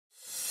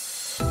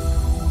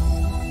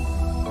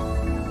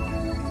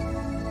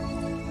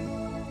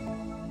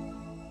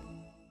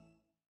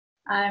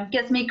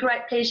Gives me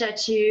great pleasure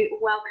to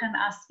welcome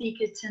our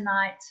speaker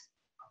tonight,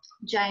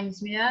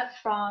 James Muir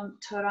from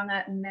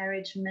Tauranga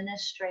Marriage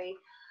Ministry.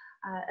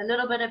 A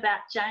little bit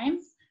about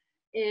James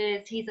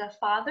is he's a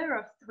father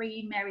of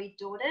 3 married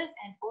daughters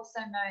and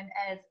also known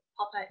as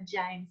Papa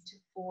James to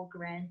 4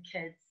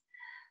 grandkids.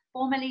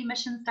 Formerly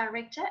missions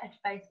director at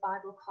Faith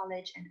Bible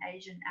College and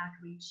Asian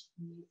Outreach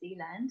New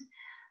Zealand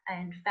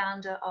and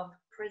founder of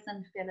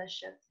Prison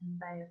Fellowship in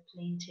Bay of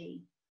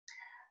Plenty.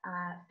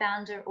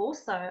 Founder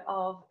also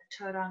of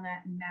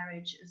Tauranga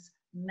Marriage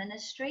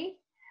Ministry,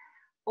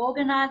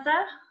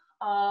 organizer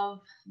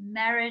of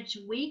Marriage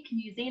Week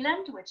New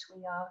Zealand, which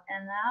we are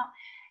in now,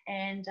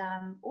 and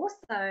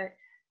also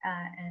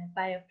a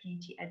Bay of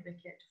Plenty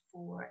advocate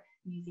for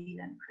New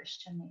Zealand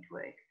Christian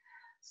Network.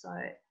 So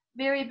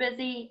very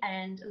busy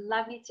and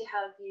lovely to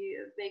have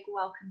you. A big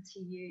welcome to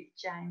you,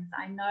 James.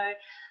 I know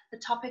the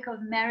topic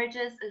of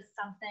marriages is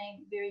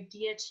something very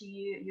dear to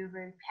you. You're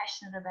very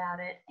passionate about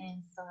it.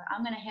 And so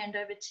I'm going to hand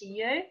over to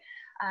you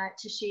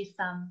to share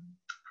some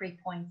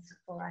pre-points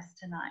for us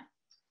tonight.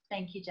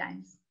 Thank you,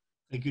 James.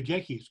 Thank you,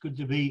 Jackie. It's good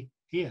to be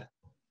here.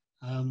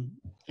 And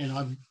I'm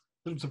a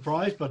little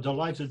surprised but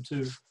delighted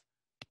to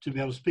be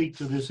able to speak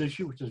to this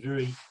issue, which is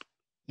very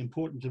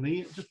important to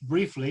me. Just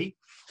briefly,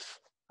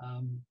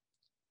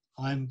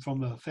 I'm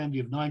from a family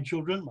of 9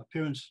 children. My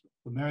parents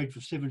were married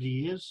for 70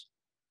 years.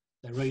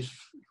 They raised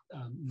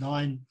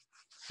 9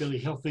 fairly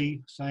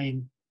healthy,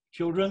 sane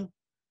children,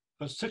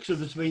 but 6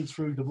 of us have been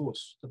through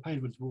divorce, the pain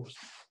of divorce,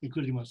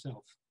 including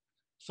myself.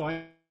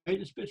 So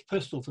it's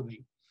personal for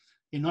me.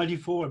 In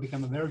 '94, I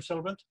became a marriage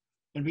celebrant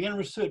and began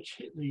research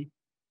the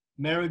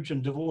marriage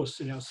and divorce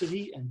in our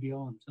city and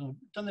beyond. And I've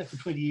done that for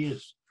 20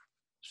 years,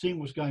 seeing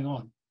what's going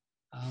on.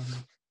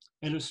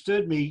 And it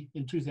stirred me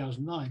in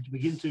 2009 to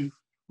begin to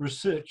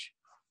research,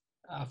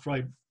 after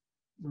I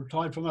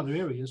retired from other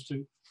areas,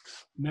 to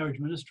marriage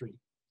ministry.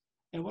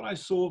 And what I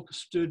saw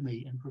stirred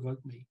me and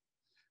provoked me.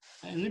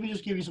 And let me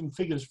just give you some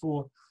figures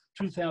for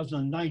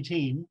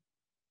 2019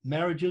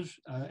 marriages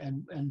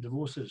and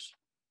divorces.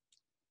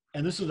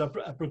 And this is a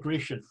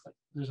progression.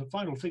 There's a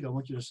final figure I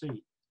want you to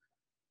see.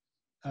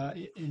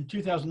 In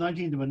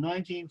 2019, there were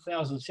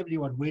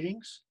 19,071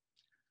 weddings.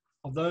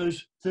 Of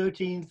those,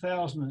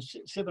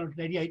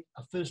 13,788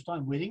 are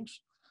first-time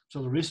weddings.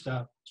 So the rest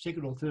are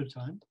second or third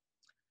time.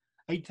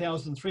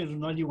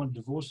 8,391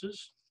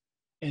 divorces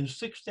and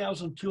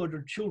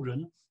 6,200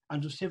 children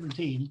under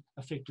 17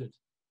 affected.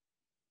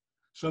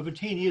 So over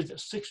 10 years,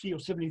 that's 60 or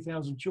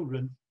 70,000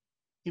 children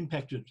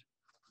impacted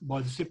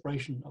by the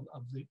separation of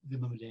the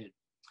mum and dad.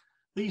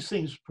 These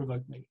things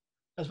provoke me,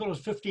 as well as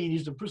 15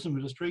 years of prison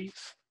ministry,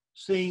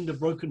 seeing the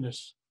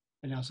brokenness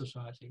in our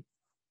society.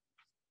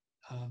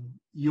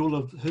 You'll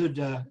have heard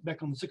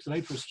back on the 6th of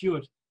April,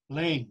 Stuart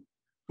Lang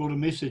brought a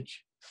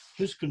message,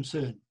 his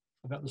concern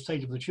about the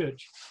state of the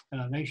church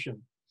and our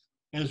nation,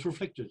 and it's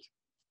reflected.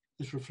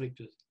 It's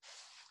reflected.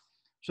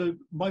 So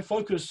my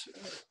focus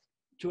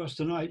to us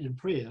tonight in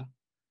prayer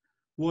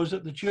was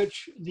that the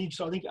church needs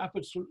to, I think, up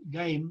its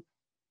game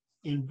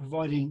in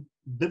providing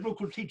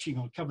biblical teaching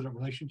on covenant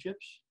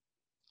relationships,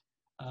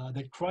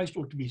 that Christ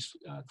ought to be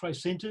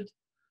Christ-centered,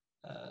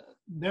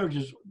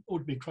 marriages ought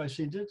to be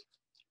Christ-centered,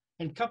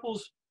 and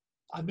couples,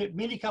 I've met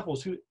many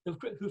couples who are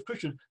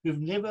Christian who've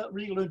never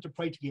really learned to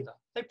pray together.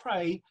 They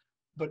pray,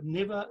 but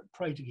never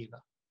pray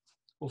together,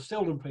 or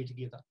seldom pray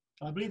together.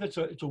 And I believe it's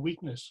a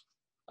weakness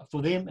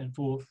for them and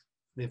for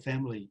their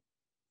family.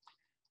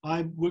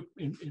 I work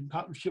in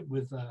partnership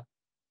with the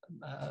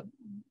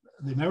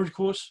marriage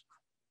course.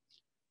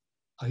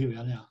 Oh, here we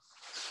are now.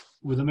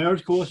 With the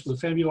marriage course, with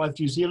Family Life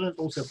New Zealand,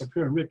 also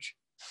Prepare and Rich,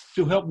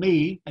 to help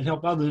me and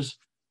help others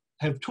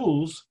have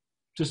tools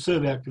to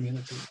serve our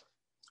community.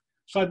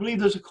 So I believe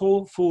there's a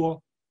call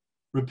for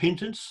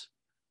repentance.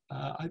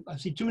 I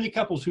see too many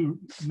couples who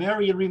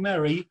marry and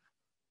remarry,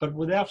 but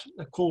without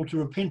a call to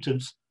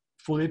repentance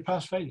for their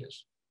past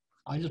failures.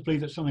 I just believe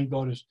that's something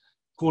God is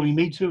calling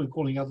me to and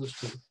calling others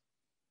to.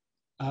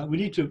 We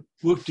need to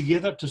work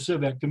together to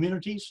serve our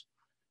communities,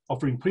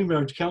 offering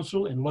pre-marriage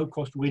counsel and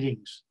low-cost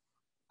weddings.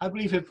 I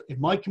believe if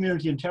my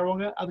community in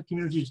Tauranga, other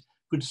communities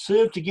could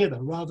serve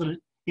together rather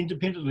than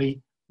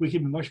independently, we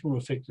can be much more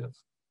effective.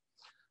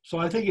 So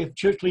I think if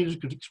church leaders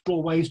could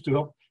explore ways to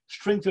help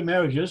strengthen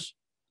marriages,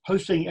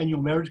 hosting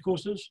annual marriage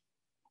courses,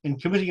 and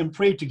committing and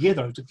pray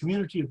together as a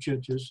community of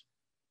churches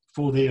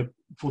for the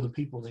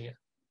people there,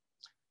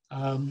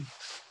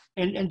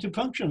 and to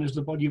function as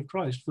the body of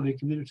Christ for their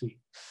community.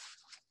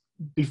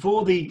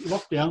 Before the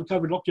lockdown,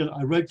 COVID lockdown,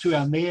 I wrote to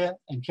our mayor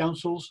and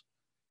councils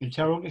in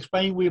Tauranga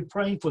explaining we are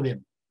praying for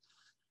them.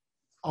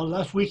 On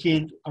last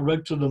weekend, I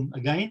wrote to them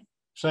again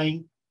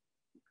saying,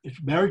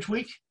 it's marriage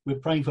week, we're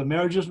praying for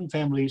marriages and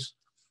families.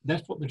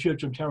 That's what the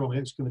church in Tauranga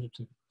has committed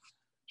to.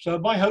 So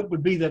my hope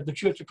would be that the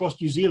church across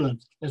New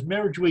Zealand, as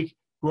marriage week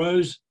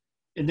grows,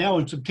 and now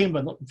in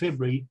September, not in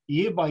February,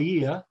 year by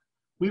year,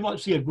 we might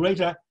see a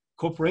greater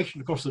cooperation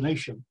across the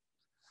nation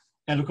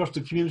and across the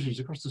communities,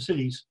 across the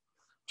cities,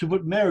 to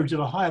put marriage at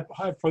a higher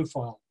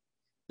profile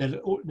than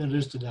it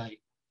is today.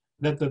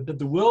 That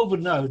the world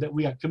would know that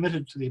we are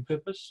committed to their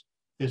purpose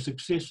is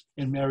success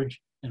in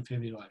marriage and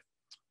family life.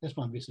 That's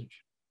my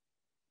message.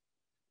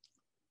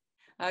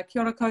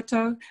 Kia ora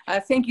koutou.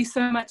 Thank you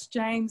so much,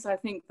 James. I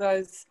think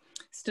those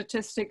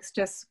statistics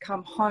just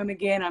come home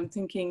again. I'm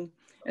thinking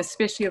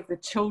especially of the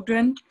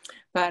children,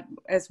 but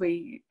as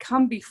we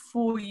come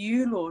before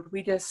you, Lord,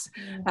 we just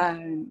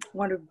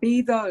want to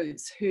be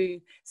those who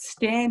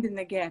stand in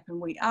the gap, and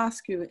we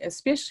ask you,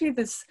 especially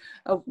this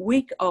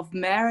week of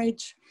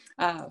marriage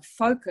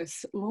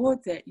focus, Lord,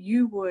 that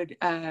you would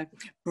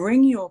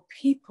bring your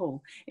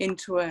people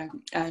into a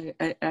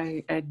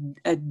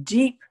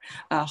deep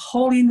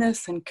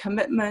holiness and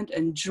commitment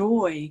and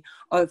joy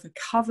over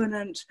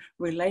covenant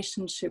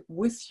relationship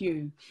with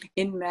you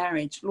in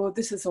marriage. Lord,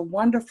 this is a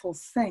wonderful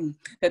thing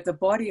that the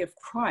body of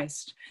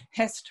Christ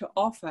has to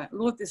offer.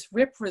 Lord, this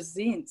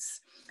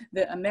represents,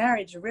 a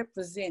marriage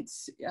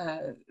represents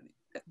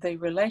the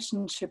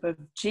relationship of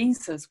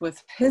Jesus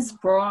with his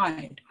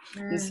bride.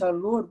 And so,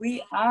 Lord,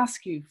 we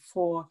ask you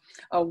for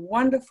a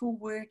wonderful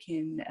work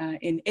in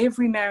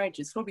every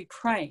marriages. Lord, we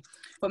pray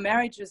for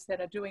marriages that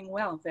are doing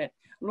well, that,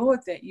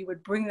 Lord, that you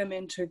would bring them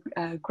into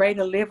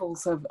greater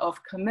levels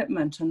of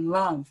commitment and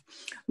love.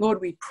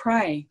 Lord, we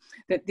pray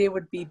that there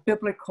would be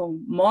biblical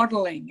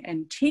modeling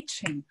and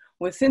teaching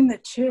within the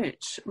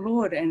church,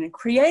 Lord, and in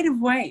creative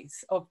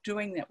ways of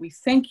doing that. We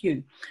thank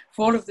you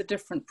for all of the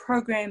different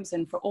programs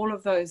and for all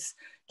of those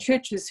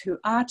churches who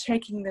are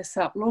taking this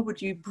up. Lord,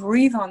 would you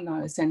breathe on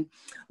those? And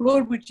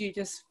Lord, would you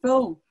just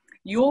fill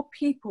your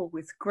people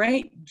with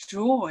great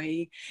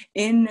joy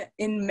in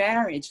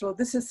marriage? Lord,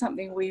 this is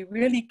something we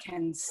really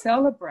can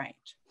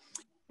celebrate.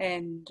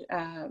 And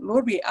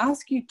Lord, we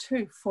ask you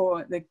too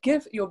for the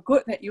gift,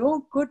 that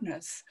your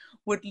goodness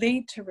would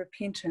lead to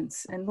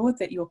repentance. And Lord,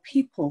 that your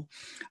people,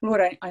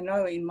 Lord, I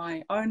know in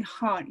my own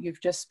heart,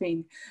 you've just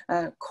been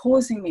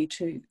causing me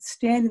to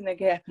stand in the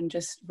gap and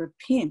just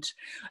repent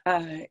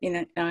in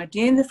an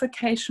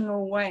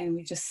identificational way. And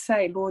we just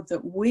say, Lord,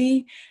 that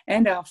we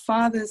and our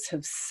fathers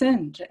have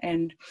sinned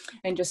and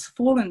just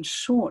fallen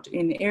short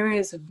in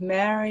areas of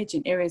marriage,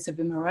 in areas of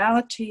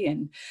immorality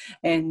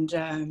and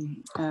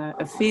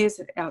affairs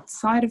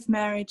outside of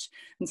marriage.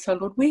 And so,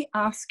 Lord, we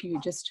ask you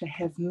just to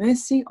have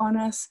mercy on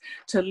us,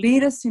 to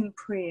lead us in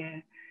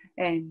prayer,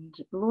 and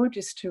Lord,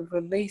 just to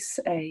release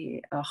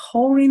a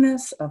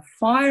holiness, a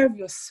fire of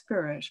your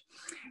spirit,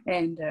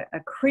 and a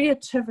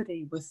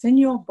creativity within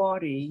your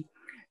body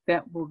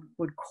that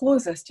would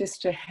cause us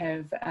just to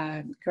have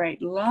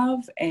great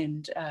love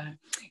and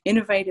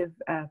innovative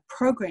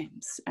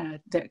programs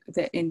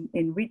that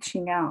in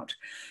reaching out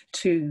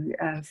to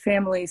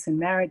families and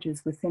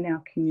marriages within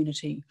our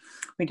community.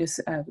 We just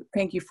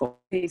thank you for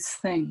these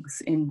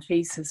things in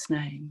Jesus'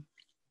 name.